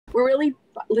We're really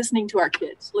listening to our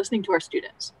kids, listening to our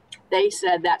students. They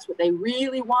said that's what they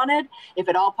really wanted, if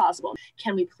at all possible.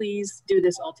 Can we please do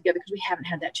this all together? Because we haven't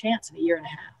had that chance in a year and a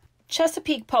half.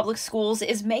 Chesapeake Public Schools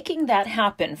is making that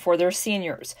happen for their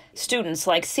seniors. Students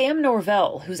like Sam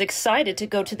Norvell, who's excited to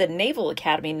go to the Naval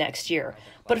Academy next year.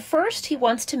 But first, he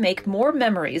wants to make more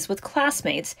memories with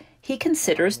classmates he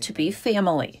considers to be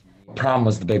family. Prom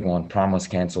was the big one. Prom was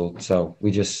canceled. So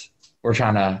we're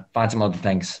trying to find some other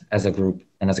things as a group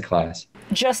and as a class.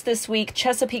 Just this week,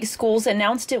 Chesapeake Schools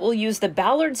announced it will use the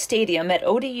Ballard Stadium at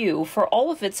ODU for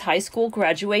all of its high school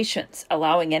graduations,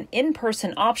 allowing an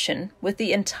in-person option with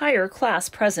the entire class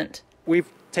present. We've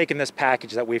taken this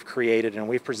package that we've created and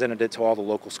we've presented it to all the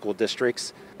local school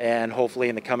districts, and hopefully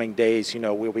in the coming days,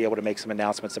 we'll be able to make some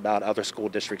announcements about other school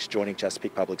districts joining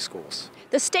Chesapeake Public Schools.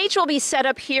 The stage will be set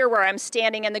up here where I'm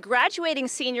standing, and the graduating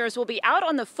seniors will be out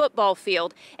on the football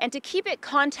field. And to keep it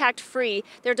contact-free,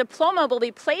 their diploma will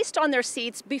be placed on their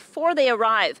seats before they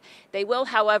arrive. They will,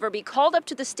 however, be called up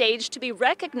to the stage to be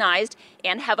recognized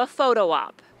and have a photo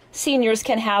op. Seniors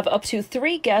can have up to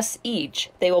 3 guests each.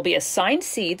 They will be assigned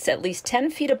seats at least 10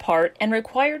 feet apart and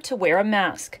required to wear a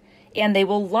mask. And they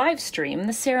will live stream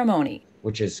the ceremony.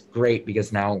 Which is great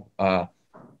because now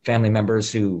family members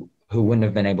who wouldn't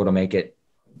have been able to make it,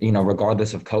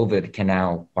 regardless of COVID, can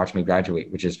now watch me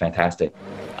graduate, which is fantastic.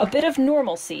 A bit of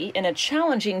normalcy in a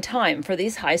challenging time for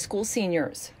these high school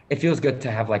seniors. It feels good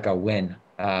to have like a win,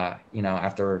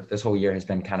 after this whole year has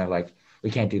been kind of like,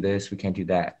 we can't do this, we can't do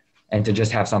that. And to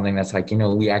just have something that's like,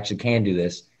 we actually can do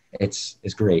this, it's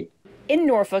great. In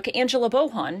Norfolk, Angela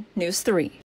Bohan, News 3.